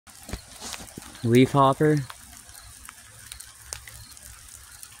leaf hopper.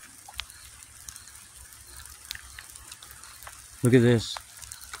 Look at this.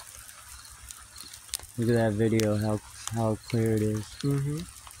 Look at that video, how clear it is.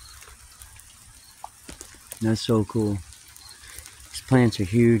 That's so cool. These plants are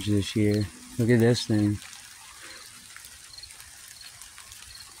huge this year. Look at this thing.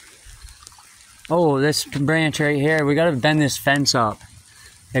 Oh, this branch right here, we gotta bend this fence up.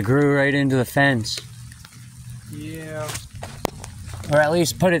 It grew right into the fence. Yeah. Or at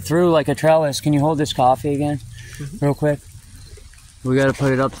least put it through like a trellis. Can you hold this coffee again? Real quick? We gotta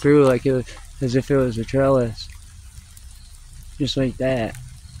put it up through like as if it was a trellis. Just like that.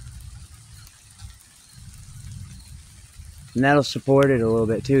 And that'll support it a little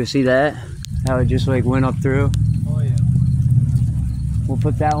bit too. See that? How it just like went up through? Oh yeah. We'll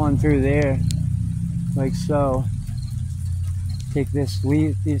put that one through there. Like so. Take this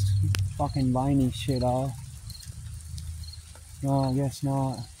fucking viney shit off. No, I guess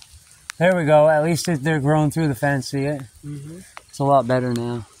not. There we go. At least they're growing through the fence. See it? It's a lot better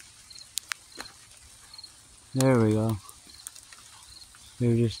now. There we go.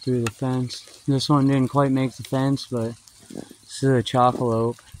 They're just through the fence. This one didn't quite make the fence, but this is a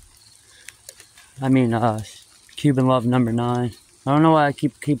Chocolope. I mean, Cuban Love number 9. I don't know why I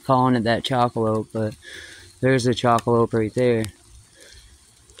keep calling it that Chocolope, but there's a Chocolope right there.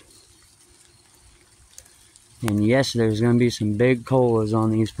 And yes, there's going to be some big colas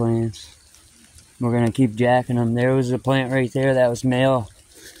on these plants. We're going to keep jacking them. There was a plant right there that was male.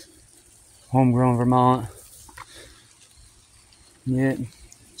 Homegrown Vermont. Yeah,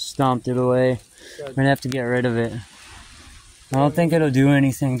 stomped it away. We're going to have to get rid of it. I don't think it'll do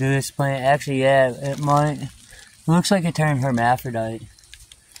anything to this plant. Actually, yeah, it might. It looks like it turned hermaphrodite.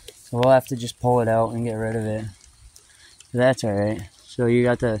 So we'll have to just pull it out and get rid of it. That's alright. So you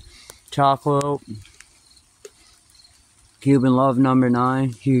got the Chocolope, Cuban Love number 9,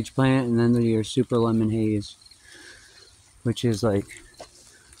 huge plant, and then your Super Lemon Haze, which is like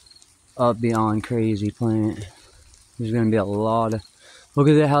up beyond crazy plant. There's going to be a lot of... Look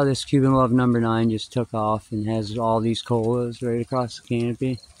at how this Cuban Love number 9 just took off and has all these colas right across the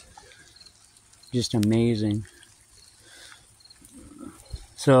canopy. Just amazing.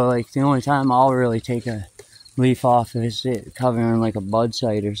 So like the only time I'll really take a leaf off is it covering like a bud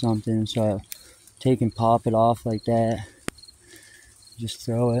site or something. So I'll take and pop it off like that. Just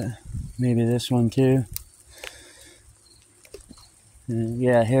throw it. Maybe this one too.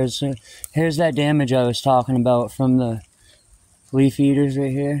 Yeah, here's that damage I was talking about from the leaf eaters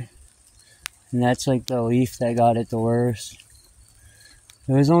right here. And that's like the leaf that got it the worst.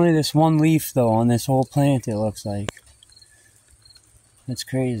 There was only this one leaf though on this whole plant, it looks like. That's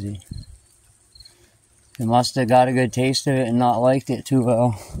crazy. It must have got a good taste of it and not liked it too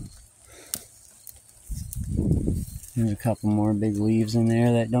well. There's a couple more big leaves in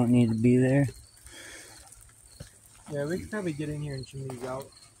there that don't need to be there. Yeah, we could probably get in here and trim these out.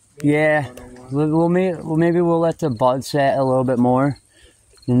 Yeah, maybe we'll let the bud set a little bit more,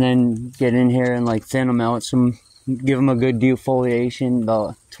 and then get in here and like thin them out some, give them a good defoliation,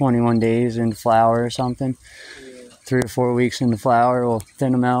 about 21 days in flower or something. Yeah. 3 or 4 weeks in the flower, we'll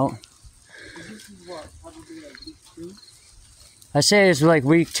thin them out. This is what, probably like week 2? I say it's like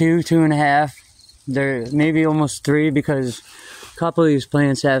week 2, 2.5. They're maybe almost 3 because a couple of these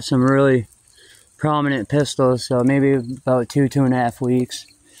plants have some really prominent pistils, so maybe about 2.5 weeks.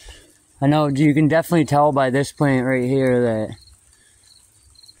 I know you can definitely tell by this plant right here that,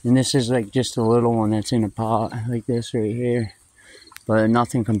 and this is like just a little one that's in a pot like this right here, but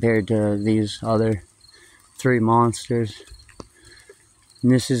nothing compared to these other 3 monsters.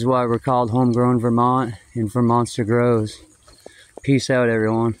 And this is why we're called Homegrown Vermont and Vermonster Grows. Peace out,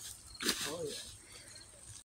 everyone.